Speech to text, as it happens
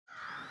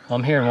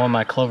I'm here in one of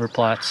my clover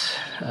plots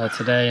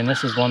today, and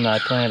this is one that I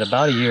planted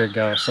about a year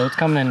ago, so it's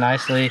coming in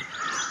nicely.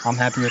 I'm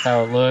happy with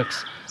how it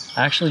looks.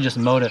 I actually just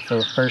mowed it for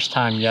the first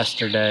time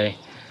yesterday,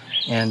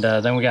 and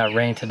then we got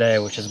rain today,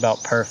 which is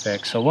about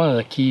perfect. So one of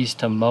the keys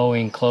to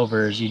mowing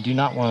clover is you do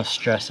not want to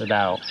stress it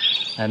out,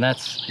 and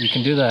you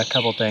can do that a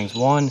couple things.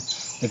 One,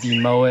 if you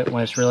mow it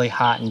when it's really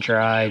hot and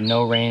dry,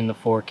 no rain in the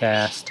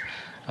forecast,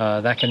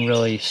 that can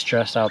really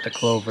stress out the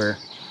clover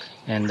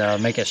and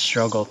make it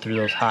struggle through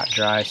those hot,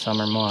 dry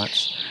summer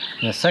months.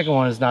 And the second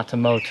one is not to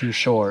mow too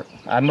short.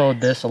 I mowed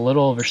this a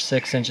little over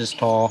 6 inches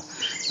tall.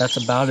 That's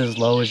about as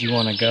low as you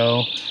want to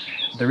go.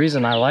 The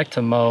reason I like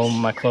to mow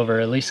my clover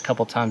at least a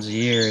couple times a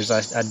year is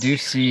I do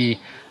see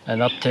an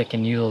uptick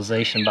in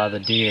utilization by the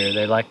deer.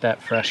 They like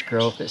that fresh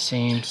growth, it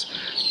seems.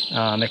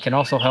 It can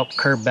also help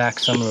curb back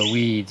some of the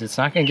weeds. It's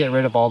not going to get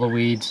rid of all the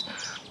weeds.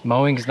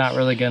 Mowing is not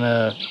really going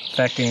to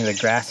affect any of the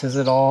grasses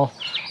at all,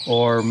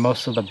 or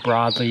most of the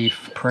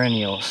broadleaf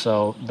perennials.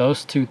 So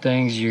those two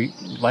things you're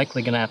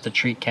likely going to have to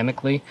treat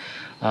chemically,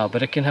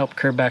 but it can help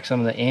curb back some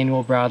of the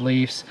annual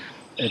broadleaves.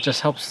 It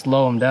just helps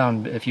slow them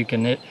down if you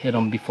can hit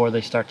them before they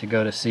start to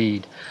go to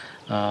seed.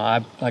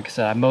 Like I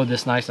said, I mowed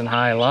this nice and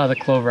high. A lot of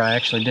the clover I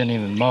actually didn't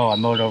even mow. I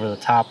mowed over the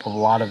top of a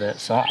lot of it.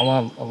 So I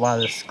want a lot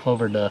of this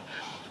clover to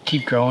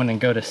keep growing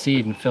and go to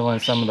seed and fill in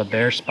some of the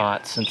bare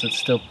spots, since it's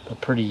still a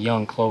pretty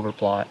young clover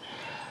plot.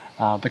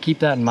 But keep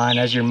that in mind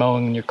as you're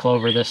mowing your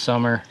clover this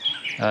summer.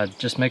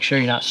 Just make sure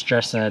you're not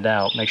stressing it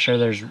out. Make sure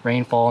there's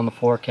rainfall in the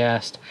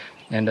forecast,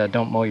 and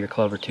don't mow your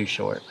clover too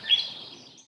short.